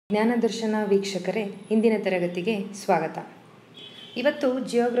ಜ್ಞಾನದರ್ಶನ ವೀಕ್ಷಕರೇ, ಇಂದಿನ ತರಗತಿಗೆ ಸ್ವಾಗತ. ಇವತ್ತು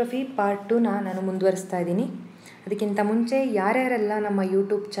ಜಿಯೋಗ್ರಫಿ ಪಾರ್ಟ್ 2ನ ನಾನು ಮುಂದುವರಿಸ್ತಾ ಇದ್ದೀನಿ. ಅದಕ್ಕಿಂತ ಮುಂಚೆ ಯಾರ್ಯಾರೆಲ್ಲ ನಮ್ಮ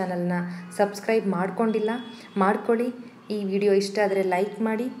ಯೂಟ್ಯೂಬ್ ಚಾನಲ್ನ ಸಬ್ಸ್ಕ್ರೈಬ್ ಮಾಡ್ಕೊಂಡಿಲ್ಲ ಮಾಡ್ಕೊಳ್ಳಿ. ಈ ವಿಡಿಯೋ ಇಷ್ಟ ಆದರೆ ಲೈಕ್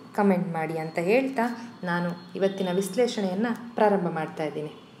ಮಾಡಿ, ಕಮೆಂಟ್ ಮಾಡಿ ಅಂತ ಹೇಳ್ತಾ ನಾನು ಇವತ್ತಿನ ವಿಶ್ಲೇಷಣೆಯನ್ನು ಪ್ರಾರಂಭ ಮಾಡ್ತಾ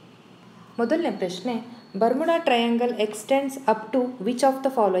ಇದ್ದೀನಿ. ಮೊದಲನೇ ಪ್ರಶ್ನೆ, Bermuda triangle extends up to which of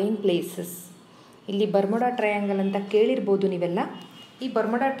the following places. ಇಲ್ಲಿ ಬರ್ಮುಡಾ ಟ್ರಯಾಂಗಲ್ ಅಂತ ಕೇಳಿರ್ಬೋದು ನೀವೆಲ್ಲ. ಈ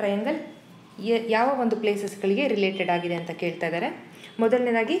ಬರ್ಮುಡಾ ಟ್ರಯಾಂಗಲ್ ಯಾವ ಒಂದು ಪ್ಲೇಸಸ್ಗಳಿಗೆ ರಿಲೇಟೆಡ್ ಆಗಿದೆ ಅಂತ ಕೇಳ್ತಾ ಇದ್ದಾರೆ.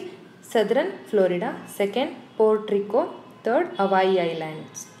 ಮೊದಲನೇದಾಗಿ southern Florida, second ಪೋರ್ಟ್ರಿಕೋ, third Hawaii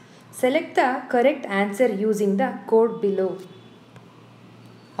islands. Select the correct answer using the code below.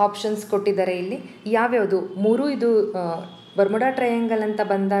 Options ಕೊಟ್ಟಿದ್ದಾರೆ ಇಲ್ಲಿ. ಯಾವ್ಯಾವುದು ಮೂರು ಇದು ಬರ್ಮುಡಾ ಟ್ರಯಾಂಗಲ್ ಅಂತ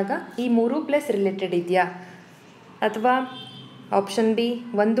ಬಂದಾಗ ಈ ಮೂರು ಪ್ಲೇಸ್ ರಿಲೇಟೆಡ್ ಇದೆಯಾ, ಅಥವಾ ಆಪ್ಷನ್ ಬಿ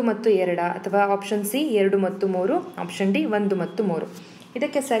 1 ಮತ್ತು 2, ಅಥವಾ ಆಪ್ಷನ್ ಸಿ 2 ಮತ್ತು 3, ಆಪ್ಷನ್ ಡಿ 1 ಮತ್ತು 3.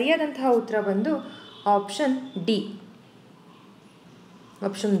 ಇದಕ್ಕೆ ಸರಿಯಾದಂತಹ ಉತ್ತರ ಬಂದು option D.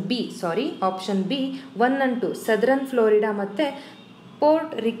 Option B 1 and 2 southern Florida ಮತ್ತು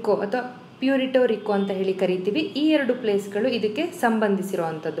ಪೋರ್ಟ್ ರಿಕೋ ಅಥವಾ ಪ್ಯೂರಿಟೋ ರಿಕೋ ಅಂತ ಹೇಳಿ ಕರಿತೀವಿ. ಈ ಎರಡು ಪ್ಲೇಸ್ಗಳು ಇದಕ್ಕೆ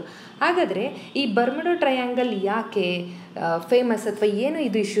ಸಂಬಂಧಿಸಿರುವಂಥದ್ದು. ಹಾಗಾದರೆ ಈ ಬರ್ಮುಡಾ ಟ್ರಯಾಂಗಲ್ ಯಾಕೆ ಫೇಮಸ್, ಅಥವಾ ಏನು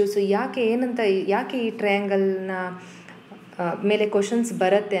ಇದು ಇಶ್ಯೂಸ್, ಯಾಕೆ ಈ ಟ್ರಯಾಂಗಲ್ನ ಮೇಲೆ ಕ್ವಶನ್ಸ್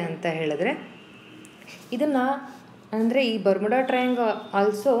ಬರುತ್ತೆ ಅಂತ ಹೇಳಿದ್ರೆ, ಇದನ್ನು ಅಂದರೆ ಈ Bermuda triangle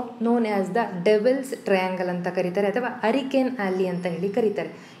also known as the devils triangle ಅಂತ ಕರೀತಾರೆ, ಅಥವಾ ಹರಿಕೇನ್ ಆ್ಯಲಿ ಅಂತ ಹೇಳಿ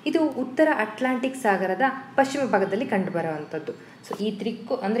ಕರೀತಾರೆ. ಇದು ಉತ್ತರ ಅಟ್ಲಾಂಟಿಕ್ ಸಾಗರದ ಪಶ್ಚಿಮ ಭಾಗದಲ್ಲಿ ಕಂಡುಬರುವಂಥದ್ದು. ಸೊ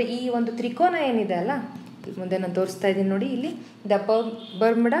ಈ ಒಂದು ತ್ರಿಕೋನ ಏನಿದೆ ಅಲ್ಲ, ಮುಂದೆ ನಾನು ತೋರಿಸ್ತಾ ಇದ್ದೀನಿ ನೋಡಿ ಇಲ್ಲಿ, ದ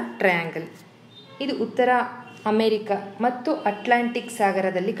ಬರ್ಮುಡಾ ಟ್ರಯಾಂಗಲ್ ಇದು ಉತ್ತರ ಅಮೇರಿಕಾ ಮತ್ತು ಅಟ್ಲಾಂಟಿಕ್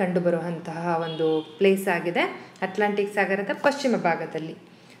ಸಾಗರದಲ್ಲಿ ಕಂಡುಬರುವಂತಹ ಒಂದು ಪ್ಲೇಸ್ ಆಗಿದೆ, ಅಟ್ಲಾಂಟಿಕ್ ಸಾಗರದ ಪಶ್ಚಿಮ ಭಾಗದಲ್ಲಿ.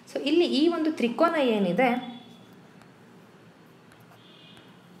 ಸೊ ಇಲ್ಲಿ ಈ ಒಂದು ತ್ರಿಕೋನ ಏನಿದೆ,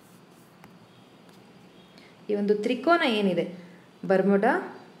 ಈ ಒಂದು ತ್ರಿಕೋನ ಏನಿದೆ ಬರ್ಮುಡಾ,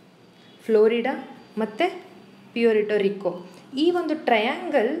 ಫ್ಲೋರಿಡಾ ಮತ್ತು ಪ್ಯೂರಿಟೋ ರಿಕೋ, ಈ ಒಂದು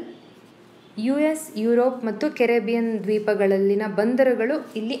ಟ್ರಯಾಂಗಲ್ US, ಯುರೋಪ್ ಮತ್ತು ಕೆರೆಬಿಯನ್ ದ್ವೀಪಗಳಲ್ಲಿನ ಬಂದರುಗಳು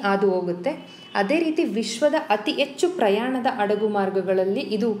ಇಲ್ಲಿ ಹಾದು ಹೋಗುತ್ತೆ. ಅದೇ ರೀತಿ ವಿಶ್ವದ ಅತಿ ಹೆಚ್ಚು ಪ್ರಯಾಣದ ಹಡಗು ಮಾರ್ಗಗಳಲ್ಲಿ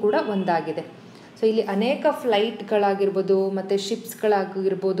ಇದು ಕೂಡ ಒಂದಾಗಿದೆ. ಸೊ ಇಲ್ಲಿ ಅನೇಕ ಫ್ಲೈಟ್ಗಳಾಗಿರ್ಬೋದು ಮತ್ತು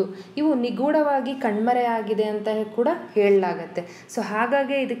ಶಿಪ್ಸ್ಗಳಾಗಿರ್ಬೋದು, ಇವು ನಿಗೂಢವಾಗಿ ಕಣ್ಮರೆಯಾಗಿದೆ ಅಂತ ಕೂಡ ಹೇಳಲಾಗತ್ತೆ. ಸೊ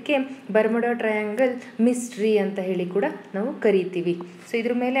ಹಾಗಾಗಿ ಇದಕ್ಕೆ ಬರ್ಮುಡಾ ಟ್ರಯಾಂಗಲ್ ಮಿಸ್ಟ್ರಿ ಅಂತ ಹೇಳಿ ಕೂಡ ನಾವು ಕರಿತೀವಿ. ಸೊ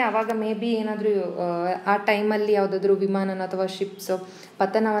ಇದ್ರ ಮೇಲೆ ಆವಾಗ ಮೇ ಬಿ ಏನಾದರೂ ಆ ಟೈಮಲ್ಲಿ ಯಾವುದಾದ್ರೂ ವಿಮಾನನ ಅಥವಾ ಶಿಪ್ಸು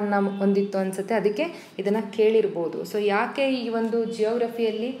ಪತನವನ್ನು ಹೊಂದಿತ್ತು ಅನಿಸುತ್ತೆ, ಅದಕ್ಕೆ ಇದನ್ನು ಕೇಳಿರ್ಬೋದು. ಸೊ ಯಾಕೆ ಈ ಒಂದು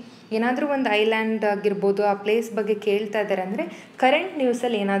ಜಿಯೋಗ್ರಫಿಯಲ್ಲಿ ಏನಾದರೂ ಒಂದು ಐಲ್ಯಾಂಡ್ ಆಗಿರ್ಬೋದು, ಆ ಪ್ಲೇಸ್ ಬಗ್ಗೆ ಕೇಳ್ತಾ ಇದ್ದಾರೆ ಅಂದರೆ ಕರೆಂಟ್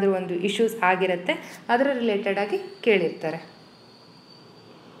ನ್ಯೂಸಲ್ಲಿ ಏನಾದರೂ ಒಂದು ಇಶ್ಯೂಸ್ ಆಗಿರುತ್ತೆ, ಅದರ ರಿಲೇಟೆಡಾಗಿ ಕೇಳಿರ್ತಾರೆ.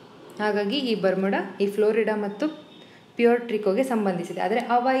 ಹಾಗಾಗಿ ಈ ಬರ್ಮುಡಾ, ಈ ಫ್ಲೋರಿಡಾ ಮತ್ತು ಪ್ಯೂರ್ಟ್ರಿಕೋಗೆ ಸಂಬಂಧಿಸಿದೆ. ಆದರೆ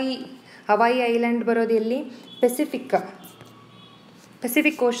ಹವಾಯಿ ಐಲ್ಯಾಂಡ್ ಬರೋದು ಎಲ್ಲಿ?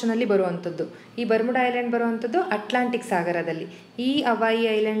 ಪೆಸಿಫಿಕ್ ಓಷನಲ್ಲಿ ಬರುವಂಥದ್ದು. ಈ ಬರ್ಮುಡಾ ಐಲ್ಯಾಂಡ್ ಬರುವಂಥದ್ದು ಅಟ್ಲಾಂಟಿಕ್ ಸಾಗರದಲ್ಲಿ. ಈ ಹವಾಯಿ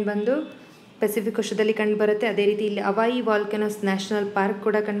ಐಲ್ಯಾಂಡ್ ಬಂದು ಪೆಸಿಫಿಕ್ ಓಷನಲ್ಲಿ ಕಂಡುಬರುತ್ತೆ. ಅದೇ ರೀತಿ ಇಲ್ಲಿ ಹವಾಯಿ ವಾಲ್ಕನೋಸ್ ನ್ಯಾಷನಲ್ ಪಾರ್ಕ್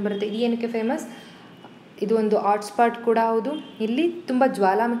ಕೂಡ ಕಂಡುಬರುತ್ತೆ. ಇದು ಏನಕ್ಕೆ ಫೇಮಸ್? ಇದು ಒಂದು ಹಾಟ್ಸ್ಪಾಟ್ ಕೂಡ ಹೌದು. ಇಲ್ಲಿ ತುಂಬ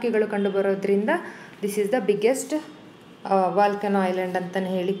ಜ್ವಾಲಾಮುಖಿಗಳು ಕಂಡುಬರೋದ್ರಿಂದ this is the biggest ವಾಲ್ಕನೋ island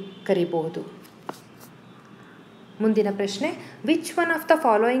ಅಂತಲೇ ಹೇಳಿ ಕರಿಬಹುದು. ಮುಂದಿನ ಪ್ರಶ್ನೆ, which one of the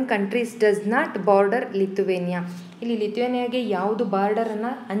following countries does not border Lithuania. ಇಲ್ಲಿ ಲಿಥುವೇನಿಯಾಗೆ ಯಾವುದು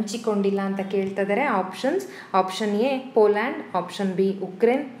ಬಾರ್ಡರನ್ನು ಹಂಚಿಕೊಂಡಿಲ್ಲ ಅಂತ ಕೇಳ್ತಾ ಇದ್ದಾರೆ. Option A Poland, option B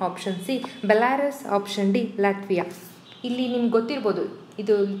Ukraine, option C Belarus, option D ಲ್ಯಾಟ್ವಿಯಾ. ಇಲ್ಲಿ ನಿಮ್ಗೆ ಗೊತ್ತಿರ್ಬೋದು,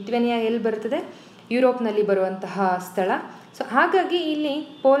 ಇದು ಲಿಥುವೇನಿಯಾ ಎಲ್ಲಿ ಬರ್ತದೆ? ಯುರೋಪ್ನಲ್ಲಿ ಬರುವಂತಹ ಸ್ಥಳ. ಸೊ ಹಾಗಾಗಿ ಇಲ್ಲಿ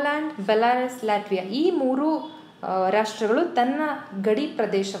ಪೋಲ್ಯಾಂಡ್, ಬೆಲಾರಸ್, ಲ್ಯಾಟ್ವಿಯಾ ಈ ಮೂರು ರಾಷ್ಟ್ರಗಳು ತನ್ನ ಗಡಿ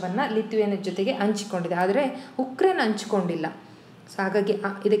ಪ್ರದೇಶವನ್ನು ಲಿಥುವೇನಿಯಾ ಜೊತೆಗೆ ಹಂಚಿಕೊಂಡಿದೆ, ಆದರೆ ಉಕ್ರೇನ್ ಹಂಚಿಕೊಂಡಿಲ್ಲ. ಸೊ ಹಾಗಾಗಿ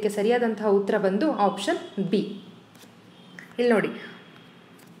ಇದಕ್ಕೆ ಸರಿಯಾದಂತಹ ಉತ್ತರ ಬಂದು ಆಪ್ಷನ್ ಬಿ. ಇಲ್ಲಿ ನೋಡಿ,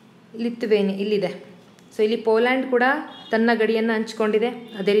 ಲಿಥುವೇನಿಯಾ ಇಲ್ಲಿದೆ. ಸೊ ಇಲ್ಲಿ ಪೋಲ್ಯಾಂಡ್ ಕೂಡ ತನ್ನ ಗಡಿಯನ್ನು ಹಂಚಿಕೊಂಡಿದೆ,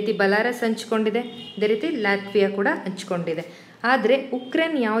 ಅದೇ ರೀತಿ ಬೆಲಾರಸ್ ಹಂಚಿಕೊಂಡಿದೆ, ಅದೇ ರೀತಿ ಲ್ಯಾಟ್ವಿಯಾ ಕೂಡ ಹಂಚಿಕೊಂಡಿದೆ. ಆದರೆ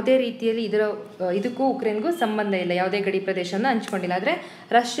ಉಕ್ರೇನ್ ಯಾವುದೇ ರೀತಿಯಲ್ಲಿ ಇದಕ್ಕೂ ಉಕ್ರೇನ್ಗೂ ಸಂಬಂಧ ಇಲ್ಲ, ಯಾವುದೇ ಗಡಿ ಪ್ರದೇಶವನ್ನು ಹಂಚಿಕೊಂಡಿಲ್ಲ. ಆದರೆ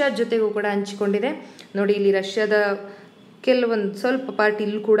ರಷ್ಯಾ ಜೊತೆಗೂ ಕೂಡ ಹಂಚಿಕೊಂಡಿದೆ. ನೋಡಿ ಇಲ್ಲಿ ರಷ್ಯಾದ ಕೆಲವೊಂದು ಸ್ವಲ್ಪ ಪಾರ್ಟ್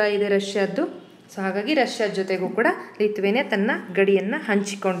ಇಲ್ಲಿ ಕೂಡ ಇದೆ ರಷ್ಯಾದ್ದು. ಸೊ ಹಾಗಾಗಿ ರಷ್ಯಾ ಜೊತೆಗೂ ಕೂಡ ಲಿಥುವೇನಿಯಾ ತನ್ನ ಗಡಿಯನ್ನು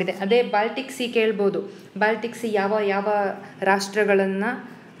ಹಂಚಿಕೊಂಡಿದೆ. ಅದೇ ಬಾಲ್ಟಿಕ್ ಸಿ ಕೇಳ್ಬೋದು, ಬಾಲ್ಟಿಕ್ ಸಿ ಯಾವ ರಾಷ್ಟ್ರಗಳನ್ನು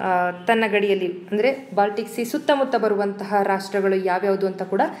ತನ್ನ ಗಡಿಯಲ್ಲಿ, ಅಂದರೆ ಬಾಲ್ಟಿಕ್ ಸಿ ಸುತ್ತಮುತ್ತ ಬರುವಂತಹ ರಾಷ್ಟ್ರಗಳು ಯಾವ್ಯಾವುದು ಅಂತ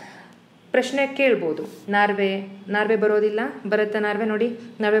ಕೂಡ ಪ್ರಶ್ನೆ ಕೇಳ್ಬೋದು. ನಾರ್ವೆ ಬರೋದಿಲ್ಲ, ಬರುತ್ತೆ ನಾರ್ವೆ? ನೋಡಿ,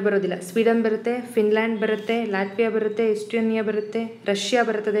 ನಾರ್ವೆ ಬರೋದಿಲ್ಲ. ಸ್ವೀಡನ್ ಬರುತ್ತೆ, ಫಿನ್ಲ್ಯಾಂಡ್ ಬರುತ್ತೆ, ಲ್ಯಾಟ್ವಿಯಾ ಬರುತ್ತೆ, ಎಸ್ಟೋನಿಯಾ ಬರುತ್ತೆ, ರಷ್ಯಾ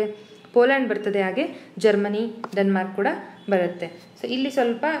ಬರ್ತದೆ, ಪೋಲ್ಯಾಂಡ್ ಬರ್ತದೆ, ಹಾಗೆ ಜರ್ಮನಿ, ಡೆನ್ಮಾರ್ಕ್ ಕೂಡ ಬರುತ್ತೆ. ಸೊ ಇಲ್ಲಿ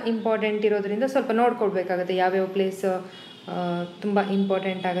ಸ್ವಲ್ಪ ಇಂಪಾರ್ಟೆಂಟ್ ಇರೋದ್ರಿಂದ ಸ್ವಲ್ಪ ನೋಡ್ಕೊಳ್ಬೇಕಾಗುತ್ತೆ ಯಾವ್ಯಾವ ಪ್ಲೇಸ್ ತುಂಬ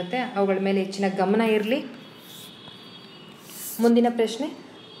ಇಂಪಾರ್ಟೆಂಟ್ ಆಗುತ್ತೆ, ಅವುಗಳ ಮೇಲೆ ಹೆಚ್ಚಿನ ಗಮನ ಇರಲಿ. ಮುಂದಿನ ಪ್ರಶ್ನೆ,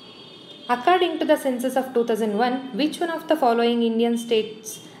 according to the census of 2001 which one of the following Indian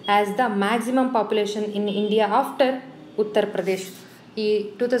States as the maximum population in India after Uttar Pradesh? ಈ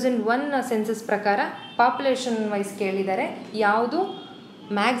 2001 ಸೆನ್ಸಸ್ ಪ್ರಕಾರ ಪಾಪ್ಯುಲೇಷನ್ ವೈಸ್ ಕೇಳಿದ್ದಾರೆ, ಯಾವುದು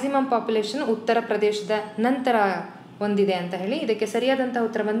ಮ್ಯಾಕ್ಸಿಮಮ್ ಪಾಪ್ಯುಲೇಷನ್ ಉತ್ತರ ಪ್ರದೇಶದ ನಂತರ ಹೊಂದಿದೆ ಅಂತ ಹೇಳಿ. ಇದಕ್ಕೆ ಸರಿಯಾದಂಥ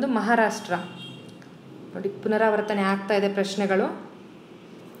ಉತ್ತರ ಬಂದು ಮಹಾರಾಷ್ಟ್ರ. ನೋಡಿ, ಪುನರಾವರ್ತನೆ ಆಗ್ತಾ ಇದೆ ಪ್ರಶ್ನೆಗಳು.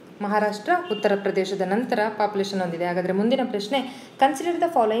 ಮಹಾರಾಷ್ಟ್ರ ಉತ್ತರ ಪ್ರದೇಶದ ನಂತರ ಪಾಪ್ಯುಲೇಷನ್ ಹೊಂದಿದೆ. ಹಾಗಾದರೆ ಮುಂದಿನ ಪ್ರಶ್ನೆ, ಕನ್ಸಿಡರ್ ದ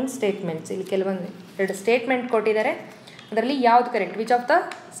ಫಾಲೋಯಿಂಗ್ ಸ್ಟೇಟ್ಮೆಂಟ್ಸ್. ಇಲ್ಲಿ ಕೆಲವೊಂದು 2 ಸ್ಟೇಟ್ಮೆಂಟ್ ಕೊಟ್ಟಿದ್ದಾರೆ, ಅದರಲ್ಲಿ ಯಾವುದು correct, which of the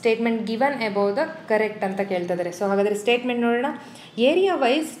statement given above the correct ಅಂತ ಕೇಳ್ತಾ ಇದ್ದಾರೆ. ಸೊ ಹಾಗಾದರೆ ಸ್ಟೇಟ್ಮೆಂಟ್ ನೋಡೋಣ. Area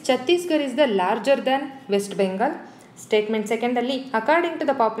wise Chhattisgarh is the larger than West Bengal. Statement ಸೆಕೆಂಡಲ್ಲಿ, according to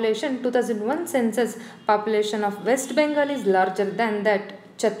the population 2001 census population of West Bengal is larger than that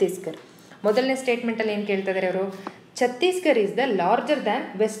Chhattisgarh. ಮೊದಲನೇ ಸ್ಟೇಟ್ಮೆಂಟಲ್ಲಿ ಏನು ಕೇಳ್ತಾ ಇದ್ದಾರೆ ಅವರು, Chhattisgarh is the larger than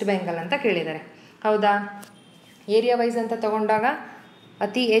West Bengal ಅಂತ ಕೇಳಿದ್ದಾರೆ. ಹೌದಾ? ಏರಿಯಾ ವೈಸ್ ಅಂತ ತಗೊಂಡಾಗ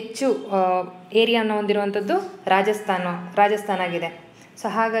ಅತಿ ಹೆಚ್ಚು ಏರಿಯಾನ ಹೊಂದಿರುವಂಥದ್ದು ರಾಜಸ್ಥಾನ ಆಗಿದೆ. ಸೊ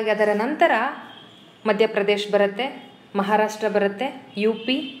ಹಾಗಾಗಿ ಅದರ ನಂತರ ಮಧ್ಯಪ್ರದೇಶ್ ಬರುತ್ತೆ, ಮಹಾರಾಷ್ಟ್ರ ಬರುತ್ತೆ, UP,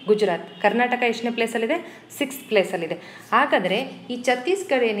 ಗುಜರಾತ್. ಕರ್ನಾಟಕ ಎಷ್ಟನೇ ಪ್ಲೇಸಲ್ಲಿದೆ? 6th ಪ್ಲೇಸಲ್ಲಿದೆ. ಹಾಗಾದರೆ ಈ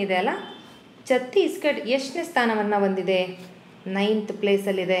ಛತ್ತೀಸ್ಗಢ ಏನಿದೆ ಅಲ್ಲ, ಛತ್ತೀಸ್ಗಢ ಎಷ್ಟನೇ ಸ್ಥಾನವನ್ನು ಹೊಂದಿದೆ? 9th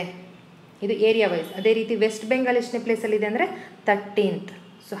ಪ್ಲೇಸಲ್ಲಿದೆ. ಇದು ಏರಿಯಾ ವೈಸ್. ಅದೇ ರೀತಿ ವೆಸ್ಟ್ ಬೆಂಗಾಲ್ ಎಷ್ಟನೇ ಪ್ಲೇಸಲ್ಲಿದೆ ಅಂದರೆ 13th.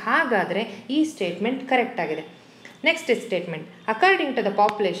 ಸೊ ಹಾಗಾದರೆ ಈ ಸ್ಟೇಟ್ಮೆಂಟ್ ಕರೆಕ್ಟ್ ಆಗಿದೆ. Next statement, according to the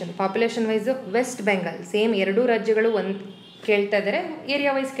population wise West Bengal same ಎರಡೂ ರಾಜ್ಯಗಳು ಒಂದು ಕೇಳ್ತಾ ಇದ್ದಾರೆ,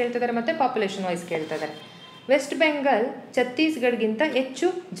 ಏರಿಯಾ ವೈಸ್ ಕೇಳ್ತಾ ಇದ್ದಾರೆ ಮತ್ತು ಪಾಪ್ಯುಲೇಷನ್ ವೈಸ್ ಕೇಳ್ತಾ ಇದ್ದಾರೆ. ವೆಸ್ಟ್ ಬೆಂಗಾಲ್ ಛತ್ತೀಸ್ಗಢಗಿಂತ ಹೆಚ್ಚು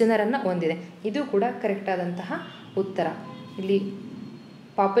ಜನರನ್ನು ಹೊಂದಿದೆ. ಇದು ಕೂಡ ಕರೆಕ್ಟ್ ಆದಂತಹ ಉತ್ತರ. ಇಲ್ಲಿ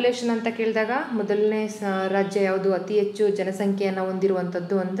ಪಾಪ್ಯುಲೇಷನ್ ಅಂತ ಕೇಳಿದಾಗ ಮೊದಲನೇ ರಾಜ್ಯ ಯಾವುದು ಅತಿ ಹೆಚ್ಚು ಜನಸಂಖ್ಯೆಯನ್ನು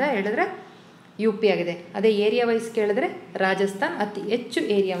ಹೊಂದಿರುವಂಥದ್ದು ಅಂತ ಹೇಳಿದ್ರೆ UP ಆಗಿದೆ. ಅದೇ ಏರಿಯಾ ವೈಸ್ ಕೇಳಿದ್ರೆ ರಾಜಸ್ಥಾನ್ ಅತಿ ಹೆಚ್ಚು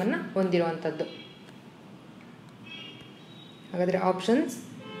ಏರಿಯಾವನ್ನು ಹೊಂದಿರುವಂಥದ್ದು. ಹಾಗಾದರೆ option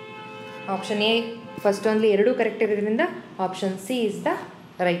A first only 2 correct ಇರೋದ್ರಿಂದ option C is the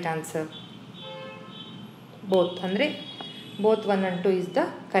right answer. Both 1 and 2 is the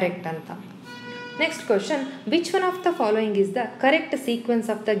correct ಅಂತ. Next question, which one of the following is the correct sequence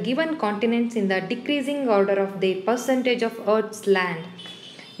of the given continents in the decreasing order of the percentage of earth's land?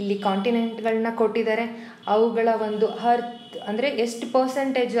 ಇಲ್ಲಿ ಕಾಂಟಿನೆಂಟ್ಗಳನ್ನ ಕೊಟ್ಟಿದ್ದಾರೆ, ಅವುಗಳ ಒಂದು earth ಅಂದರೆ ಎಷ್ಟು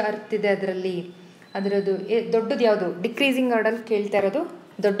percentage earth ಇದೆ ಅದರದ್ದು ದೊಡ್ಡದು ಯಾವುದು? ಡಿಕ್ರೀಸಿಂಗ್ ಆರ್ಡರ್ ಕೇಳ್ತಾ ಇರೋದು,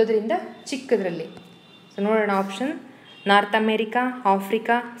 ದೊಡ್ಡದ್ರಿಂದ ಚಿಕ್ಕದ್ರಲ್ಲಿ. ಸೊ ನೋಡೋಣ. Option north America,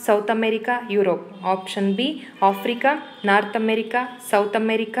 Africa, south America, Europe. Option B Africa, north America, south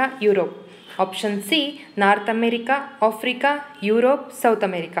America, Europe. Option C north America, Africa, Europe, south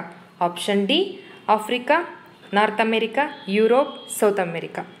America. Option D Africa, north America, Europe, south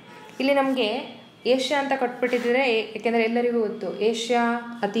America. ಇಲ್ಲಿ ನಮಗೆ Asia ಅಂತ ಕೊಟ್ಬಿಟ್ಟಿದ್ರೆ, ಏಕೆಂದರೆ ಎಲ್ಲರಿಗೂ ಗೊತ್ತು Asia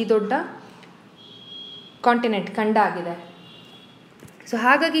ಅತಿ ದೊಡ್ಡ continent, ಖಂಡ ಆಗಿದೆ. ಸೊ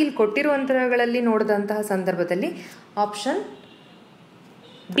ಹಾಗಾಗಿ ಇಲ್ಲಿ ಕೊಟ್ಟಿರುವಂಥಗಳಲ್ಲಿ ನೋಡಿದಂತಹ ಸಂದರ್ಭದಲ್ಲಿ option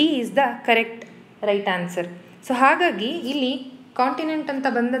D is the correct right answer. So ಹಾಗಾಗಿ ಇಲ್ಲಿ ಕಾಂಟಿನೆಂಟ್ ಅಂತ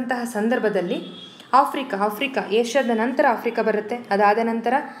ಬಂದಂತಹ ಸಂದರ್ಭದಲ್ಲಿ ಆಫ್ರಿಕಾ ಏಷ್ಯಾದ ನಂತರ ಆಫ್ರಿಕಾ ಬರುತ್ತೆ, ಅದಾದ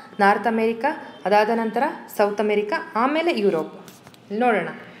ನಂತರ ನಾರ್ತ್ ಅಮೇರಿಕಾ, ಅದಾದ ನಂತರ ಸೌತ್ ಅಮೇರಿಕಾ, ಆಮೇಲೆ ಯುರೋಪ್. ಇಲ್ಲಿ ನೋಡೋಣ.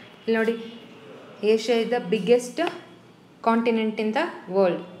 ಇಲ್ಲಿ ನೋಡಿ, Asia is the biggest continent in the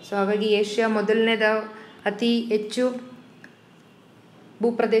world. So ಹಾಗಾಗಿ ಏಷ್ಯಾ ಮೊದಲನೇದ ಅತಿ ಹೆಚ್ಚು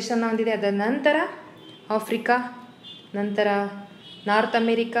ಭೂಪ್ರದೇಶನ ಹೊಂದಿದೆ. ಅದರ ನಂತರ ಆಫ್ರಿಕಾ, ನಂತರ north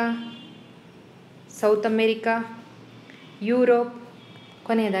America, south America, Europe,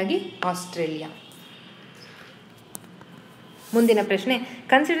 ಕೊನೆಯದಾಗಿ ಆಸ್ಟ್ರೇಲಿಯಾ. ಮುಂದಿನ ಪ್ರಶ್ನೆ,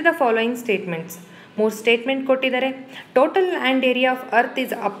 consider the following statements. 3 statement ಕೊಟ್ಟಿದ್ದಾರೆ. Total land area of earth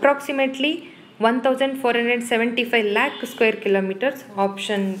is approximately 1475 lakh square kilometers.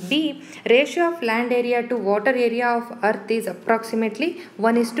 Option B, ratio of land area to water area of earth is approximately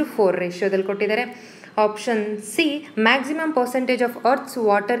 1:4 ರೇಷಿಯೋದಲ್ಲಿ ಕೊಟ್ಟಿದ್ದಾರೆ. Option C, maximum percentage of earth's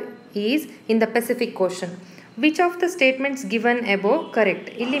water is in the Pacific ocean. Which of the statements given above correct?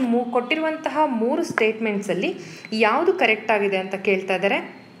 ಇಲ್ಲಿ ಕೊಟ್ಟಿರುವಂತಹ 3 ಸ್ಟೇಟ್ಮೆಂಟ್ಸಲ್ಲಿ ಯಾವುದು correct ಆಗಿದೆ ಅಂತ ಕೇಳ್ತಾ ಇದ್ದಾರೆ.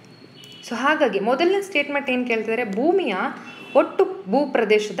 So ಹಾಗಾಗಿ ಮೊದಲನೇ ಸ್ಟೇಟ್ಮೆಂಟ್ ಏನು ಕೇಳ್ತಿದ್ದಾರೆ, ಭೂಮಿಯ ಒಟ್ಟು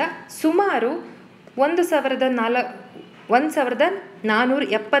ಭೂಪ್ರದೇಶದ ಸುಮಾರು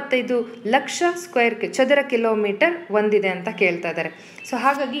 1,475 ಲಕ್ಷ ಚದರ ಕಿಲೋಮೀಟರ್ ಹೊಂದಿದೆ ಅಂತ ಕೇಳ್ತಾ ಇದ್ದಾರೆ. ಸೊ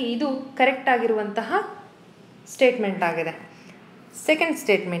ಹಾಗಾಗಿ ಇದು ಕರೆಕ್ಟ್ ಆಗಿರುವಂತಹ ಸ್ಟೇಟ್ಮೆಂಟ್ ಆಗಿದೆ. ಸೆಕೆಂಡ್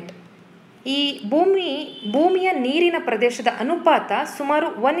ಸ್ಟೇಟ್ಮೆಂಟ್, ಈ ಭೂಮಿಯ ನೀರಿನ ಪ್ರದೇಶದ ಅನುಪಾತ ಸುಮಾರು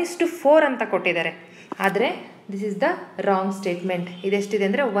 1:4 ಅಂತ ಕೊಟ್ಟಿದ್ದಾರೆ. ಆದರೆ this is the wrong statement. ಇದೆಷ್ಟಿದೆ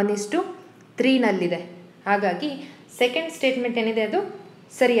ಅಂದರೆ 1:3 ಹಾಗಾಗಿ ಸೆಕೆಂಡ್ ಸ್ಟೇಟ್ಮೆಂಟ್ ಏನಿದೆ ಅದು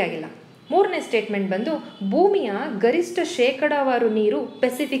ಸರಿಯಾಗಿಲ್ಲ. ಮೂರನೇ ಸ್ಟೇಟ್ಮೆಂಟ್ ಬಂದು ಭೂಮಿಯ ಗರಿಷ್ಠ ಶೇಕಡಾವಾರು ನೀರು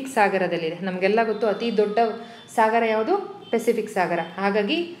ಪೆಸಿಫಿಕ್ ಸಾಗರದಲ್ಲಿದೆ. ನಮಗೆಲ್ಲ ಗೊತ್ತು ಅತಿ ದೊಡ್ಡ ಸಾಗರ ಯಾವುದು? ಪೆಸಿಫಿಕ್ ಸಾಗರ.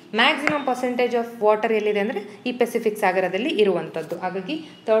 ಹಾಗಾಗಿ ಮ್ಯಾಕ್ಸಿಮಮ್ ಪರ್ಸೆಂಟೇಜ್ ಆಫ್ ವಾಟರ್ ಎಲ್ಲಿದೆ ಅಂದರೆ ಈ ಪೆಸಿಫಿಕ್ ಸಾಗರದಲ್ಲಿ ಇರುವಂಥದ್ದು. ಹಾಗಾಗಿ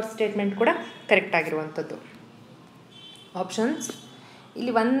ಥರ್ಡ್ ಸ್ಟೇಟ್ಮೆಂಟ್ ಕೂಡ ಕರೆಕ್ಟ್ ಆಗಿರುವಂಥದ್ದು. ಆಪ್ಷನ್ಸ್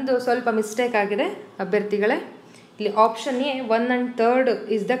ಇಲ್ಲಿ ಒಂದು ಸ್ವಲ್ಪ ಮಿಸ್ಟೇಕ್ ಆಗಿದೆ ಅಭ್ಯರ್ಥಿಗಳೇ. ಇಲ್ಲಿ option A 1 and 3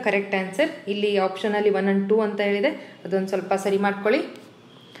 is the correct answer. ಇಲ್ಲಿ ಆಪ್ಷನಲ್ಲಿ 1 and 2 ಅಂತ ಹೇಳಿದೆ, ಅದೊಂದು ಸ್ವಲ್ಪ ಸರಿ ಮಾಡ್ಕೊಳ್ಳಿ.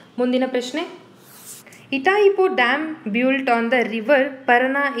 ಮುಂದಿನ ಪ್ರಶ್ನೆ, ಇಟಾಯಿಪು dam built on the river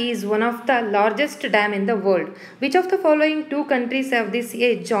Parana is one of the largest dam in the world. Which of the following two countries have this a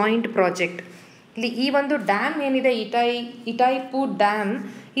joint project? ಇಲ್ಲಿ ಈ ಒಂದು ಡ್ಯಾಮ್ ಏನಿದೆ ಇಟಾಯಿಪು ಡ್ಯಾಮ್,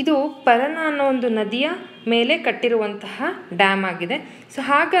 ಇದು ಪರನಾ ಅನ್ನೋ ಒಂದು ನದಿಯ ಮೇಲೆ ಕಟ್ಟಿರುವಂತಹ ಡ್ಯಾಮ್ ಆಗಿದೆ. ಸೊ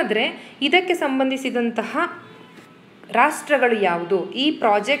ಹಾಗಾದರೆ ಇದಕ್ಕೆ ಸಂಬಂಧಿಸಿದಂತಹ ರಾಷ್ಟ್ರಗಳು ಯಾವುದು? ಈ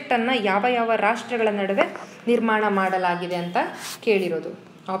ಪ್ರಾಜೆಕ್ಟನ್ನು ಯಾವ ಯಾವ ರಾಷ್ಟ್ರಗಳ ನಡುವೆ ನಿರ್ಮಾಣ ಮಾಡಲಾಗಿದೆ ಅಂತ ಕೇಳಿರೋದು.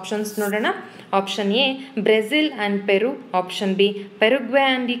 ಆಪ್ಷನ್ಸ್ ನೋಡೋಣ. Option A Brazil and Peru, option B Paraguay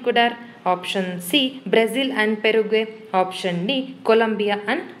and Ecuador, option C Brazil and Paraguay, option D Colombia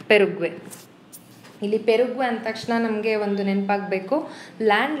and Paraguay. ಇಲ್ಲಿ ಪೆರುಗ್ವೆ ಅಂದ ತಕ್ಷಣ ನಮಗೆ ಒಂದು ನೆನಪಾಗಬೇಕು,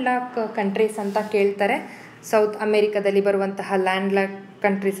 ಲ್ಯಾಂಡ್ ಲಾಕ್ ಕಂಟ್ರೀಸ್ ಅಂತ ಕೇಳ್ತಾರೆ. ಸೌತ್ ಅಮೇರಿಕಾದಲ್ಲಿ ಬರುವಂತಹ ಲ್ಯಾಂಡ್ ಲಾಕ್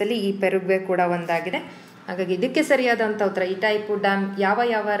ಕಂಟ್ರೀಸಲ್ಲಿ ಈ ಪೆರುಗ್ವೆ ಕೂಡ ಒಂದಾಗಿದೆ. ಹಾಗಾಗಿ ಇದಕ್ಕೆ ಸರಿಯಾದಂಥ ಉತ್ತರ ಇಟಾಯಿಪು ಡ್ಯಾಮ್ ಯಾವ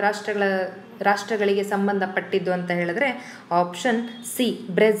ಯಾವ ರಾಷ್ಟ್ರಗಳಿಗೆ ಸಂಬಂಧಪಟ್ಟಿದ್ದು ಅಂತ ಹೇಳಿದ್ರೆ option C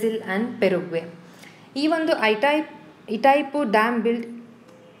Brazil and Paraguay. ಈ ಒಂದು ಇಟಾಯಿಪು ಡ್ಯಾಮ್ ಬಿಲ್ಡ್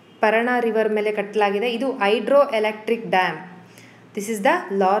ಪರಣಾ ರಿವರ್ ಮೇಲೆ ಕಟ್ಟಲಾಗಿದೆ. ಇದು hydro electric dam. This is the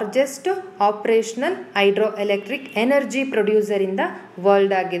largest operational hydro electric energy producer in the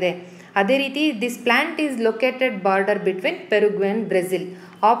world ಆಗಿದೆ. ಅದೇ ರೀತಿ this plant is located border between Paraguay and Brazil,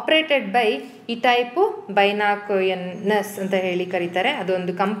 operated by ಇಟಾಯಿಪು ಬೈನಾಕೋಯನಸ್ ಅಂತ ಹೇಳಿ ಕರೀತಾರೆ.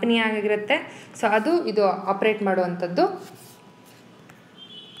 ಅದೊಂದು ಕಂಪ್ನಿ ಆಗಿರುತ್ತೆ. ಸೊ ಅದು ಇದು ಆಪ್ರೇಟ್ ಮಾಡುವಂಥದ್ದು.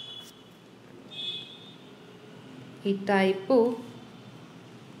 ಇಟಾಯಿಪು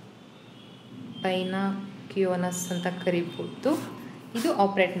ಬೈನಾಕೋಯನಸ್ ಅಂತ ಕರಿಬಹುದು, ಇದು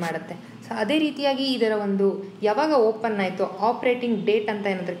ಆಪ್ರೇಟ್ ಮಾಡುತ್ತೆ. ಸೊ ಅದೇ ರೀತಿಯಾಗಿ ಇದರ ಒಂದು ಯಾವಾಗ ಓಪನ್ ಆಯಿತು, ಆಪ್ರೇಟಿಂಗ್ ಡೇಟ್ ಅಂತ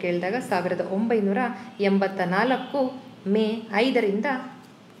ಏನಾದರೂ ಕೇಳಿದಾಗ 1984 ಮೇ 5ರಿಂದ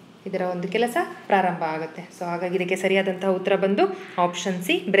ಇದರ ಒಂದು ಕೆಲಸ ಪ್ರಾರಂಭ ಆಗುತ್ತೆ. ಸೊ ಹಾಗಾಗಿ ಇದಕ್ಕೆ ಸರಿಯಾದಂತಹ ಉತ್ತರ ಬಂದು option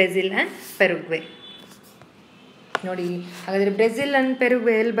C Brazil and Paraguay. ನೋಡಿ ಹಾಗಾದರೆ ಬ್ರೆಜಿಲ್ ಆ್ಯಂಡ್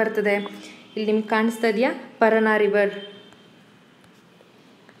ಪೆರುಗ್ವೆ ಎಲ್ಲಿ ಬರ್ತದೆ? ಇಲ್ಲಿ ನಿಮ್ಗೆ ಕಾಣಿಸ್ತಾ ಇದೆಯಾ? ಪರನಾ ರಿವರ್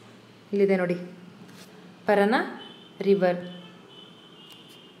ಇಲ್ಲಿದೆ ನೋಡಿ, ಪರನಾ ರಿವರ್.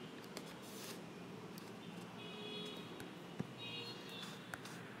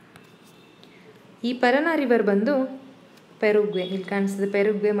 ಈ ಪರನಾ ರಿವರ್ ಬಂದು ಪೆರುಗ್ವೆ, ಇಲ್ಲಿ ಕಾಣಿಸ್ತದೆ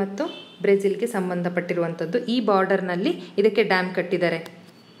ಪೆರುಗ್ವೆ ಮತ್ತು ಬ್ರೆಜಿಲ್ಗೆ ಸಂಬಂಧಪಟ್ಟಿರುವಂಥದ್ದು. ಈ ಬಾರ್ಡರ್ನಲ್ಲಿ ಇದಕ್ಕೆ ಡ್ಯಾಮ್ ಕಟ್ಟಿದ್ದಾರೆ.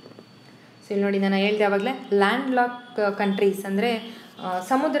 ಸೊ ಇಲ್ಲಿ ನೋಡಿ, ನಾನು ಹೇಳಿದೆ ಆವಾಗಲೇ ಲ್ಯಾಂಡ್ ಲಾಕ್ ಕಂಟ್ರೀಸ್ ಅಂದರೆ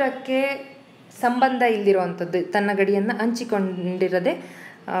ಸಮುದ್ರಕ್ಕೆ ಸಂಬಂಧ ಇಲ್ದಿರುವಂಥದ್ದು, ತನ್ನ ಗಡಿಯನ್ನು ಹಂಚಿಕೊಂಡಿರದೆ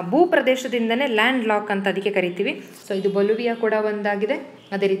ಭೂಪ್ರದೇಶದಿಂದನೇ ಲ್ಯಾಂಡ್ ಲಾಕ್ ಅಂತ ಅದಕ್ಕೆ ಕರಿತೀವಿ. ಸೊ ಇದು ಬೊಲಿವಿಯಾ ಕೂಡ ಒಂದಾಗಿದೆ,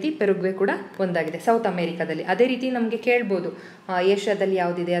 ಅದೇ ರೀತಿ ಪೆರುಗ್ವೆ ಕೂಡ ಒಂದಾಗಿದೆ ಸೌತ್ ಅಮೇರಿಕಾದಲ್ಲಿ. ಅದೇ ರೀತಿ ನಮಗೆ ಕೇಳ್ಬೋದು ಏಷ್ಯಾದಲ್ಲಿ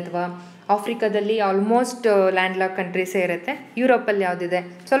ಯಾವುದಿದೆ, ಅಥವಾ ಆಫ್ರಿಕಾದಲ್ಲಿ ಆಲ್ಮೋಸ್ಟ್ ಲ್ಯಾಂಡ್ ಲಾಕ್ ಕಂಟ್ರೀಸೇ ಇರುತ್ತೆ. ಯುರೋಪಲ್ಲಿ ಯಾವುದಿದೆ?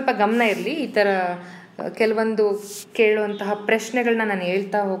 ಸ್ವಲ್ಪ ಗಮನ ಇರಲಿ, ಈ ಥರ ಕೆಲವೊಂದು ಕೇಳುವಂತಹ ಪ್ರಶ್ನೆಗಳನ್ನ ನಾನು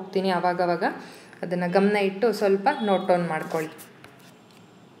ಹೇಳ್ತಾ ಹೋಗ್ತೀನಿ ಆವಾಗವಾಗ, ಅದನ್ನು ಗಮನ ಇಟ್ಟು ಸ್ವಲ್ಪ ನೋಟ್ ಡೌನ್ ಮಾಡ್ಕೊಳ್ಳಿ.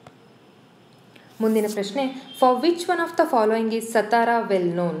 ಮುಂದಿನ ಪ್ರಶ್ನೆ, for which one of the following is Satara well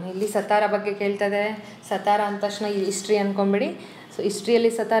known? ಇಲ್ಲಿ ಸತಾರಾ ಬಗ್ಗೆ ಕೇಳ್ತದೆ. ಸತಾರಾ ಅಂದ ತಕ್ಷಣ ಹಿಸ್ಟ್ರಿ ಅಂದ್ಕೊಂಬಿಡಿ. ಸೊ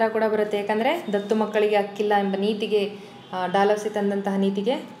ಹಿಸ್ಟ್ರಿಯಲ್ಲಿ ಸತಾರಾ ಕೂಡ ಬರುತ್ತೆ, ಯಾಕಂದರೆ ದತ್ತು ಮಕ್ಕಳಿಗೆ ಹಕ್ಕಿಲ್ಲ ಎಂಬ ನೀತಿಗೆ, ಡಾಲೌಸಿ ತಂದಂತಹ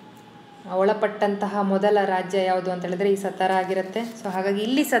ನೀತಿಗೆ ಒಳಪಟ್ಟಂತಹ ಮೊದಲ ರಾಜ್ಯ ಯಾವುದು ಅಂತ ಹೇಳಿದ್ರೆ ಈ ಸತಾರಾ ಆಗಿರುತ್ತೆ. ಸೊ ಹಾಗಾಗಿ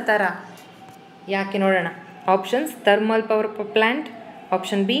ಇಲ್ಲಿ ಸತಾರಾ ಯಾಕೆ ನೋಡೋಣ. Options thermal power plant,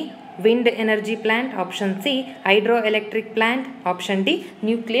 option B wind energy plant, option C hydro electric plant, option D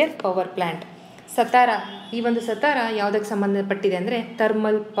nuclear power plant. Satara, ಈ ಒಂದು ಸತಾರಾ ಯಾವುದಕ್ಕೆ ಸಂಬಂಧಪಟ್ಟಿದೆ ಅಂದರೆ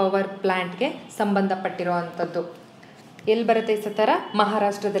ಥರ್ಮಲ್ ಪವರ್ ಪ್ಲ್ಯಾಂಟ್ಗೆ ಸಂಬಂಧಪಟ್ಟಿರುವಂಥದ್ದು. ಎಲ್ಲಿ ಬರುತ್ತೆ ಈ ಸತಾರಾ?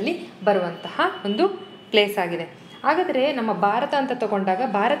 ಮಹಾರಾಷ್ಟ್ರದಲ್ಲಿ ಬರುವಂತಹ ಒಂದು ಪ್ಲೇಸ್ ಆಗಿದೆ. ಹಾಗಾದರೆ ನಮ್ಮ ಭಾರತ ಅಂತ ತಗೊಂಡಾಗ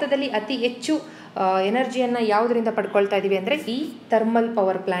ಭಾರತದಲ್ಲಿ ಅತಿ ಹೆಚ್ಚು ಎನರ್ಜಿಯನ್ನು ಯಾವುದರಿಂದ ಪಡ್ಕೊಳ್ತಾ ಇದ್ದೀವಿ ಅಂದರೆ ಈ ಥರ್ಮಲ್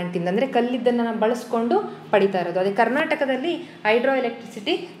ಪವರ್ ಪ್ಲ್ಯಾಂಟಿಂದ, ಅಂದರೆ ಕಲ್ಲಿದ್ದನ್ನು ಬಳಸ್ಕೊಂಡು ಪಡಿತಾ ಇರೋದು. ಅದೇ ಕರ್ನಾಟಕದಲ್ಲಿ ಹೈಡ್ರೋ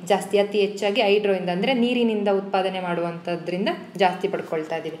ಎಲೆಕ್ಟ್ರಿಸಿಟಿ ಜಾಸ್ತಿ, ಅತಿ ಹೆಚ್ಚಾಗಿ ಹೈಡ್ರೋಯಿಂದ ಅಂದರೆ ನೀರಿನಿಂದ ಉತ್ಪಾದನೆ ಮಾಡುವಂಥದ್ರಿಂದ ಜಾಸ್ತಿ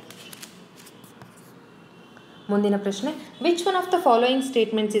ಪಡ್ಕೊಳ್ತಾ ಇದ್ದೀವಿ. ಮುಂದಿನ ಪ್ರಶ್ನೆ, which one of the following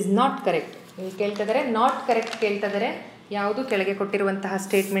statements is not correct? ಕೇಳ್ತಿದ್ದಾರೆ ನಾಟ್ ಕರೆಕ್ಟ್ ಕೇಳ್ತಿದ್ದಾರೆ. ಯಾವುದು ಕೆಳಗೆ ಕೊಟ್ಟಿರುವಂತಹ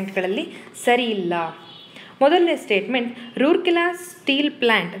ಸ್ಟೇಟ್ಮೆಂಟ್ಗಳಲ್ಲಿ ಸರಿ ಇಲ್ಲ. ಮೊದಲನೇ statement, Rourkela steel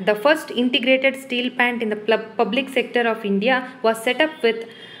plant, the first integrated steel plant in the public sector of India was set up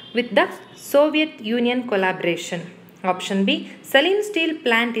with the Soviet union collaboration. Option B Salim steel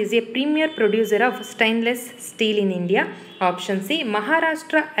plant is A premier producer of stainless steel in India. Option C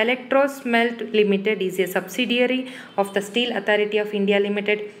Maharashtra ಎಲೆಕ್ಟ್ರೋಸ್ಮೆಲ್ಟ್ limited is A subsidiary of the steel authority of India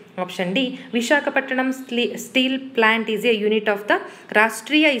limited. Option D Visakhapatnam steel plant is A unit of the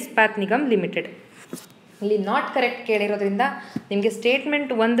ರಾಷ್ಟ್ರೀಯ Ispat Nigam limited. ಇಲ್ಲಿ not correct ಕೇಳಿರೋದ್ರಿಂದ ನಿಮಗೆ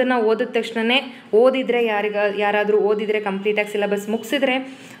statement ಒಂದನ್ನು ಓದಿದ ತಕ್ಷಣವೇ ಓದಿದರೆ ಯಾರಾದರೂ ಓದಿದರೆ ಕಂಪ್ಲೀಟಾಗಿ ಸಿಲೆಬಸ್ ಮುಗಿಸಿದ್ರೆ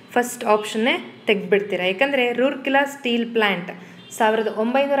ಫಸ್ಟ್ ಆಪ್ಷನ್ನೇ ತೆಗೆದುಬಿಡ್ತೀರಾ. ಯಾಕಂದರೆ ರೂರ್ಕೆಲಾ ಸ್ಟೀಲ್ ಪ್ಲ್ಯಾಂಟ್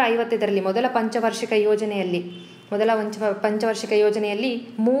 1955 ಮೊದಲ ಪಂಚವಾರ್ಷಿಕ ಯೋಜನೆಯಲ್ಲಿ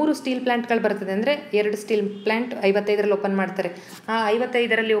 3 ಸ್ಟೀಲ್ ಪ್ಲ್ಯಾಂಟ್ಗಳು ಬರ್ತದೆ. ಅಂದರೆ 2 ಸ್ಟೀಲ್ ಪ್ಲ್ಯಾಂಟ್ 55ರಲ್ಲಿ ಓಪನ್ ಮಾಡ್ತಾರೆ. ಆ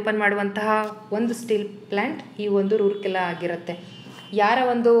 55ರಲ್ಲಿ ಓಪನ್ ಮಾಡುವಂತಹ ಒಂದು ಸ್ಟೀಲ್ ಪ್ಲ್ಯಾಂಟ್ ಈ ಒಂದು ರೂರ್ಕೆಲಾ ಆಗಿರುತ್ತೆ. ಯಾರ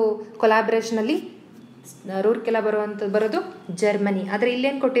ಒಂದು ಕೊಲಾಬ್ರೇಷನಲ್ಲಿ ರೂರ್ಕೆಲಾ ಬರೋದು ಜರ್ಮನಿ. ಆದರೆ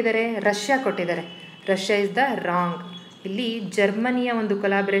ಇಲ್ಲೇನು ಕೊಟ್ಟಿದ್ದಾರೆ, ರಷ್ಯಾ ಕೊಟ್ಟಿದ್ದಾರೆ. Russia is the wrong. ಇಲ್ಲಿ ಜರ್ಮನಿಯ ಒಂದು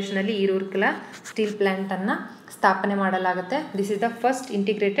ಕೊಲಾಬ್ರೇಷನಲ್ಲಿ ಈ ರೂರ್ಕೆಲಾ ಸ್ಟೀಲ್ ಪ್ಲ್ಯಾಂಟನ್ನು ಸ್ಥಾಪನೆ ಮಾಡಲಾಗುತ್ತೆ. This is the first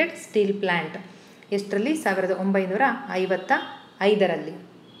integrated steel plant. ಎಷ್ಟರಲ್ಲಿ? 1955ರಲ್ಲಿ.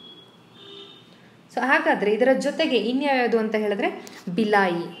 So ಹಾಗಾದರೆ ಇದರ ಜೊತೆಗೆ ಇನ್ಯಾವುದು ಅಂತ ಹೇಳಿದ್ರೆ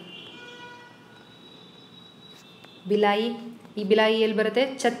ಬಿಲಾಯಿ. ಈ ಬಿಲಾಯಿ ಎಲ್ಲಿ ಬರುತ್ತೆ?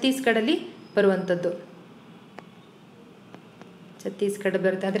 ಛತ್ತೀಸ್ಗಢಲ್ಲಿ ಬರುವಂಥದ್ದು. ಛತ್ತೀಸ್ಗಢ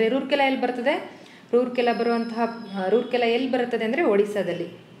ಬರುತ್ತೆ. ಆದರೆ ರೂರ್ಕೆಲಾ ಎಲ್ಲಿ ಬರ್ತದೆ? ರೂರ್ಕೆಲಾ ಎಲ್ಲಿ ಬರುತ್ತದೆ ಅಂದರೆ ಒಡಿಸ್ಸಾದಲ್ಲಿ.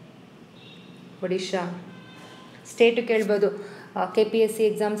 ಒಡಿಶಾ ಸ್ಟೇಟು ಕೇಳ್ಬೋದು. KPSC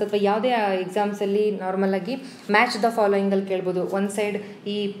ಎಕ್ಸಾಮ್ಸ್ ಅಥವಾ ಯಾವುದೇ ಎಕ್ಸಾಮ್ಸಲ್ಲಿ ನಾರ್ಮಲಾಗಿ ಮ್ಯಾಚ್ ದ ಫಾಲೋಯಿಂಗಲ್ಲಿ ಕೇಳ್ಬೋದು. ಒಂದು ಸೈಡ್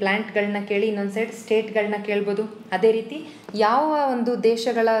ಈ ಪ್ಲ್ಯಾಂಟ್ಗಳನ್ನ ಕೇಳಿ, ಇನ್ನೊಂದು ಸೈಡ್ ಸ್ಟೇಟ್ಗಳನ್ನ ಕೇಳ್ಬೋದು. ಅದೇ ರೀತಿ ಯಾವ ಒಂದು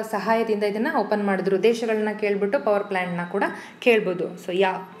ದೇಶಗಳ ಸಹಾಯದಿಂದ ಇದನ್ನು ಓಪನ್ ಮಾಡಿದ್ರು ದೇಶಗಳನ್ನ ಕೇಳಿಬಿಟ್ಟು ಪವರ್ ಪ್ಲ್ಯಾಂಟ್ನ ಕೂಡ ಕೇಳ್ಬೋದು. ಸೊ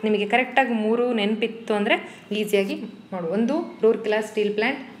ನಿಮಗೆ ಕರೆಕ್ಟಾಗಿ 3 ನೆನಪಿತ್ತು ಅಂದರೆ ಈಸಿಯಾಗಿ ಮಾಡು. ಒಂದು ರೂರ್ಕೆಲಾ ಸ್ಟೀಲ್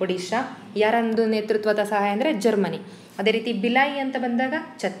ಪ್ಲ್ಯಾಂಟ್ ಒಡಿಶಾ, ಯಾರೊಂದು ನೇತೃತ್ವದ ಸಹಾಯ ಅಂದರೆ ಜರ್ಮನಿ. ಅದೇ ರೀತಿ ಬಿಲಾಯಿ ಅಂತ ಬಂದಾಗ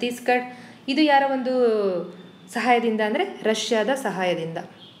ಛತ್ತೀಸ್ಗಢ, ಇದು ಯಾರ ಒಂದು ಸಹಾಯದಿಂದ ಅಂದರೆ ರಷ್ಯಾದ ಸಹಾಯದಿಂದ.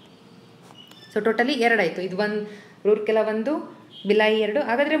 ಸೊ ಟೋಟಲಿ 2 ಆಯಿತು. ಇದು ರೂರ್ಕೆಲಾ 1, ಬಿಲಾಯಿ 2.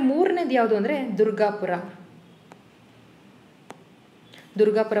 ಹಾಗಾದರೆ 3ನೇದು ಯಾವುದು ಅಂದರೆ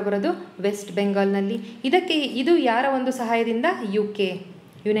ದುರ್ಗಾಪುರ ಬರೋದು ವೆಸ್ಟ್ ಬೆಂಗಾಲ್ನಲ್ಲಿ. ಇದು ಯಾರ ಒಂದು ಸಹಾಯದಿಂದ?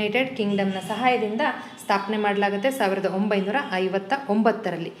 ಯುನೈಟೆಡ್ ಕಿಂಗ್ಡಮ್ನ ಸಹಾಯದಿಂದ ಸ್ಥಾಪನೆ ಮಾಡಲಾಗುತ್ತೆ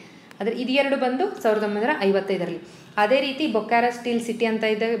 1959ರಲ್ಲಿ. ಆದರೆ ಇದು 2 ಬಂದು 1955ರಲ್ಲಿ. ಅದೇ ರೀತಿ ಬೊಕ್ಕಾರೋ ಸ್ಟೀಲ್ ಸಿಟಿ ಅಂತ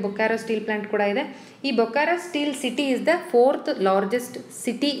ಇದೆ, ಬೊಕ್ಕಾರೋ ಸ್ಟೀಲ್ ಪ್ಲ್ಯಾಂಟ್ ಕೂಡ ಇದೆ. ಈ ಬೊಕ್ಕಾರೋ steel city is the 4th largest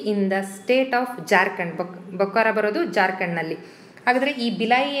city in the state of Jharkhand. ಬೊಕ್ಕಾರೋ ಬರೋದು ಜಾರ್ಖಂಡ್ನಲ್ಲಿ. ಹಾಗಾದರೆ ಈ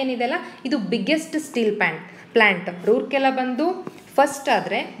ಬಿಲಾಯಿ ಏನಿದೆಯಲ್ಲ, ಇದು ಬಿಗ್ಗೆಸ್ಟ್ ಸ್ಟೀಲ್ ಪ್ಲ್ಯಾಂಟ್. ರೂರ್ಕೆಲಾ ಬಂದು ಫಸ್ಟ್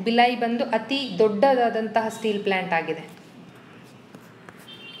ಆದರೆ ಬಿಲಾಯಿ ಬಂದು ಅತಿ ದೊಡ್ಡದಾದಂತಹ ಸ್ಟೀಲ್ ಪ್ಲ್ಯಾಂಟ್ ಆಗಿದೆ.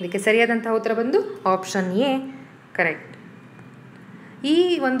 ಇದಕ್ಕೆ ಸರಿಯಾದಂತಹ ಉತ್ತರ ಬಂದು ಆಪ್ಷನ್ ಎ ಕರೆಕ್ಟ್. ಈ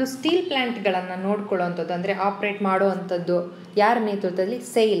ಒಂದು ಸ್ಟೀಲ್ ಪ್ಲ್ಯಾಂಟ್ಗಳನ್ನು ನೋಡ್ಕೊಳ್ಳೋವಂಥದ್ದು ಅಂದರೆ ಆಪ್ರೇಟ್ ಮಾಡೋವಂಥದ್ದು ಯಾರ ನೇತೃತ್ವದಲ್ಲಿ?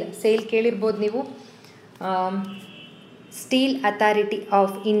 ಸೇಲ್ ಕೇಳಿರ್ಬೋದು ನೀವು. Steel authority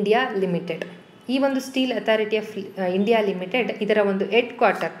of India limited. ಈ ಒಂದು steel authority of India limited ಇದರ ಒಂದು ಹೆಡ್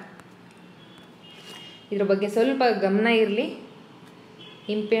ಕ್ವಾರ್ಟರ್. ಇದರ ಬಗ್ಗೆ ಸ್ವಲ್ಪ ಗಮನ ಇರಲಿ,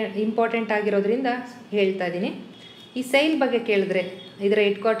 ಇಂಪಾರ್ಟೆಂಟ್ ಆಗಿರೋದ್ರಿಂದ ಹೇಳ್ತಾ ಇದ್ದೀನಿ. ಈ ಸೇಲ್ ಬಗ್ಗೆ ಕೇಳಿದ್ರೆ ಇದರ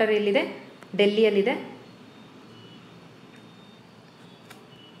ಹೆಡ್ ಕ್ವಾರ್ಟರ್ ಎಲ್ಲಿದೆ? ಡೆಲ್ಲಿಯಲ್ಲಿದೆ.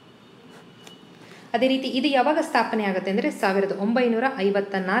 ಅದೇ ರೀತಿ ಇದು ಯಾವಾಗ ಸ್ಥಾಪನೆ ಆಗುತ್ತೆ ಅಂದರೆ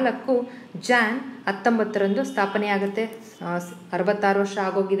 1954 ಜಾನ್ 19ರಂದು ಸ್ಥಾಪನೆ ಆಗುತ್ತೆ. 66 ವರ್ಷ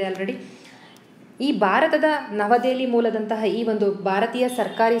ಆಗೋಗಿದೆ ಆಲ್ರೆಡಿ. ಈ ಭಾರತದ ನವದೆಹಲಿ ಮೂಲದಂತಹ ಈ ಒಂದು ಭಾರತೀಯ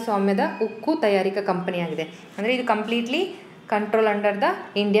ಸರ್ಕಾರಿ ಸ್ವಾಮ್ಯದ ಉಕ್ಕು ತಯಾರಿಕಾ ಕಂಪನಿಯಾಗಿದೆ. ಅಂದರೆ ಇದು completely control under the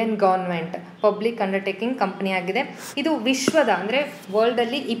Indian government public undertaking company ಆಗಿದೆ. ಇದು ವಿಶ್ವದ ಅಂದರೆ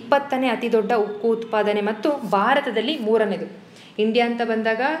ವರ್ಲ್ಡಲ್ಲಿ 20ನೇ ಅತಿ ದೊಡ್ಡ ಉಕ್ಕು ಉತ್ಪಾದನೆ ಮತ್ತು ಭಾರತದಲ್ಲಿ 3ನೇದು. ಇಂಡಿಯಾ ಅಂತ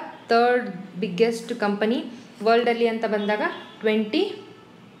ಬಂದಾಗ 3rd ಬಿಗ್ಗೆಸ್ಟ್ ಕಂಪನಿ, ವರ್ಲ್ಡಲ್ಲಿ ಅಂತ ಬಂದಾಗ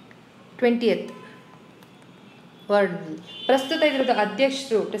 20th ವರ್ಲ್ಡ್. ಪ್ರಸ್ತುತ ಇದರದ್ದು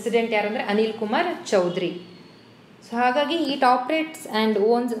ಪ್ರೆಸಿಡೆಂಟ್ ಯಾರು ಅಂದರೆ ಅನಿಲ್ ಕುಮಾರ್ ಚೌಧರಿ. ಸೊ ಹಾಗಾಗಿ it operates and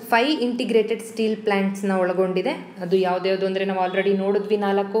owns 5 integrated steel ಪ್ಲ್ಯಾಂಟ್ಸ್ನ ಒಳಗೊಂಡಿದೆ. ಅದು ಯಾವುದ್ಯಾವುದು ಅಂದರೆ ನಾವು ಆಲ್ರೆಡಿ ನೋಡಿದ್ವಿ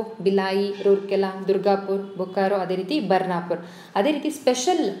 4: ಬಿಲಾಯಿ, ರೂರ್ಕೆಲಾ, ದುರ್ಗಾಪುರ್, ಬೊಕ್ಕಾರೋ, ಅದೇ ರೀತಿ ಬರ್ನಾಪುರ್. ಅದೇ ರೀತಿ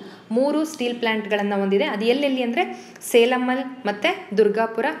ಸ್ಪೆಷಲ್ 3 ಸ್ಟೀಲ್ ಪ್ಲ್ಯಾಂಟ್ಗಳನ್ನು ಹೊಂದಿದೆ. ಅದು ಎಲ್ಲೆಲ್ಲಿ ಅಂದರೆ ಸೇಲಮ್ಮಲ್ ಮತ್ತು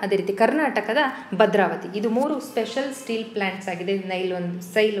ದುರ್ಗಾಪುರ, ಅದೇ ರೀತಿ ಕರ್ನಾಟಕದ ಭದ್ರಾವತಿ. ಇದು 3 ಸ್ಪೆಷಲ್ ಸ್ಟೀಲ್ ಪ್ಲ್ಯಾಂಟ್ಸ್ ಆಗಿದೆ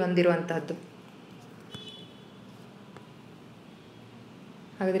ಸೈಲ್ ಹೊಂದಿರುವಂತಹದ್ದು.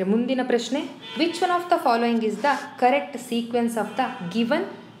 ಹಾಗಾದರೆ ಮುಂದಿನ ಪ್ರಶ್ನೆ, which one of the following is the correct sequence of the given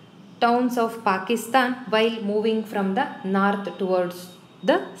towns of Pakistan while moving from the north towards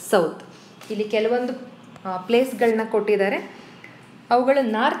the south. ಇಲ್ಲಿ ಕೆಲವೊಂದು ಪ್ಲೇಸ್ಗಳನ್ನ ಕೊಟ್ಟಿದ್ದಾರೆ, ಅವುಗಳು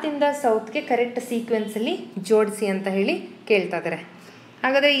ನಾರ್ತಿಂದ ಸೌತ್ಗೆ ಕರೆಕ್ಟ್ ಸೀಕ್ವೆನ್ಸಲ್ಲಿ ಜೋಡಿಸಿ ಅಂತ ಹೇಳಿ ಕೇಳ್ತಾ ಇದ್ದಾರೆ.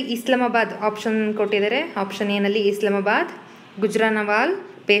 ಹಾಗಾದರೆ ಇಸ್ಲಾಮಾಬಾದ್ ಆಪ್ಷನ್ ಕೊಟ್ಟಿದ್ದಾರೆ. ಆಪ್ಷನ್ ಏನಲ್ಲಿ ಇಸ್ಲಾಮಾಬಾದ್, ಗುಜ್ರಾನವಾಲ್,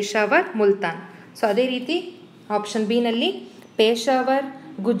 ಪೇಶಾವರ್, ಮುಲ್ತಾನ್. ಸೊ ಅದೇ ರೀತಿ option ಬಿನಲ್ಲಿ Peshawar,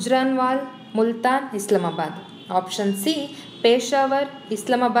 ಗುಜ್ರಾನ್ವಾಲ್, Multan, Islamabad. Option C Peshawar,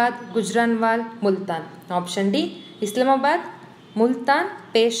 Islamabad, ಗುಜ್ರಾನ್ವಾಲ್, Multan. Option D Islamabad, Multan,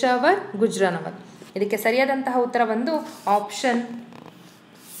 Peshawar, ಗುಜ್ರಾನ್ವಾಲ್. ಇದಕ್ಕೆ ಸರಿಯಾದಂತಹ ಉತ್ತರ ಬಂದು ಆಪ್ಷನ್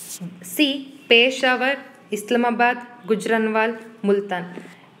ಸಿ ಪೇಶಾವರ್, ಇಸ್ಲಾಮಾಬಾದ್, ಗುಜ್ರಾನ್ವಾಲ್, ಮುಲ್ತಾನ್.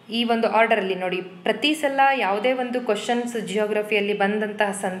 ಈ ಒಂದು ಆರ್ಡರಲ್ಲಿ ನೋಡಿ, ಪ್ರತಿ ಸಲ ಯಾವುದೇ ಒಂದು ಕ್ವಶನ್ಸ್ ಜಿಯೋಗ್ರಫಿಯಲ್ಲಿ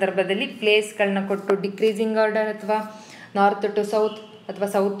ಬಂದಂತಹ ಸಂದರ್ಭದಲ್ಲಿ ಪ್ಲೇಸ್ಗಳನ್ನ ಕೊಟ್ಟು ಡಿಕ್ರೀಸಿಂಗ್ ಆರ್ಡರ್ ಅಥವಾ ನಾರ್ತ್ ಟು ಸೌತ್ ಅಥವಾ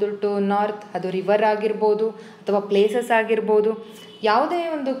ಸೌತ್ ಟು ನಾರ್ತ್, ಅದು ರಿವರ್ ಆಗಿರ್ಬೋದು ಅಥವಾ ಪ್ಲೇಸಸ್ ಆಗಿರ್ಬೋದು, ಯಾವುದೇ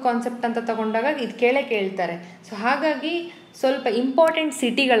ಒಂದು ಕಾನ್ಸೆಪ್ಟ್ ಅಂತ ತಗೊಂಡಾಗ ಇದು ಕೇಳ್ತಾರೆ. ಸೊ ಹಾಗಾಗಿ ಸ್ವಲ್ಪ ಇಂಪಾರ್ಟೆಂಟ್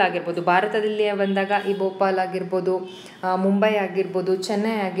ಸಿಟಿಗಳಾಗಿರ್ಬೋದು, ಭಾರತದಲ್ಲಿ ಬಂದಾಗ ಈ ಭೋಪಾಲ್ ಆಗಿರ್ಬೋದು, ಮುಂಬೈ ಆಗಿರ್ಬೋದು,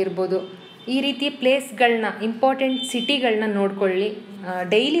 ಚೆನ್ನೈ ಆಗಿರ್ಬೋದು, ಈ ರೀತಿ ಪ್ಲೇಸ್ಗಳನ್ನ, ಇಂಪಾರ್ಟೆಂಟ್ ಸಿಟಿಗಳನ್ನ ನೋಡ್ಕೊಳ್ಳಿ.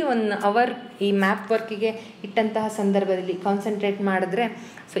 ಡೈಲಿ 1 ಅವರ್ ಈ ಮ್ಯಾಪ್ ವರ್ಕಿಗೆ ಇಟ್ಟಂತಹ ಸಂದರ್ಭದಲ್ಲಿ ಕಾನ್ಸಂಟ್ರೇಟ್ ಮಾಡಿದ್ರೆ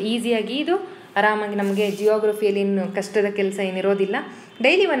ಸೊ ಈಸಿಯಾಗಿ ಇದು ಆರಾಮಾಗಿ ನಮಗೆ ಜಿಯೋಗ್ರಫಿಯಲ್ಲಿ ಇನ್ನು ಕಷ್ಟದ ಕೆಲಸ ಏನಿರೋದಿಲ್ಲ.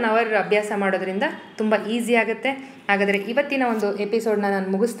 ಡೈಲಿ 1 ಅವರ್ ಅಭ್ಯಾಸ ಮಾಡೋದ್ರಿಂದ ತುಂಬ ಈಸಿ ಆಗುತ್ತೆ. ಹಾಗಾದರೆ ಇವತ್ತಿನ ಒಂದು ಎಪಿಸೋಡ್ನ ನಾನು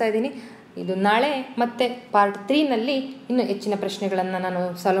ಮುಗಿಸ್ತಾ ಇದ್ದೀನಿ. ಇದು ನಾಳೆ ಮತ್ತೆ ಪಾರ್ಟ್ 3ನಲ್ಲಿ ಇನ್ನೂ ಹೆಚ್ಚಿನ ಪ್ರಶ್ನೆಗಳನ್ನು ನಾನು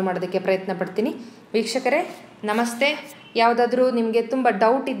ಸಾಲ್ವ್ ಮಾಡೋದಕ್ಕೆ ಪ್ರಯತ್ನ ಪಡ್ತೀನಿ. ವೀಕ್ಷಕರೇ ನಮಸ್ತೆ. ಯಾವುದಾದ್ರೂ ನಿಮಗೆ ತುಂಬ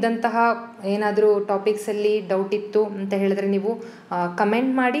ಡೌಟ್ ಇದ್ದಂತಹ ಏನಾದರೂ ಟಾಪಿಕ್ಸಲ್ಲಿ ಡೌಟ್ ಇತ್ತು ಅಂತ ಹೇಳಿದ್ರೆ ನೀವು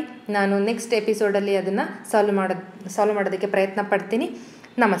ಕಮೆಂಟ್ ಮಾಡಿ, ನಾನು ನೆಕ್ಸ್ಟ್ ಎಪಿಸೋಡಲ್ಲಿ ಅದನ್ನು ಸಾಲ್ವ್ ಮಾಡೋದಕ್ಕೆ ಪ್ರಯತ್ನ ಪಡ್ತೀನಿ.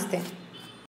 ನಮಸ್ತೆ.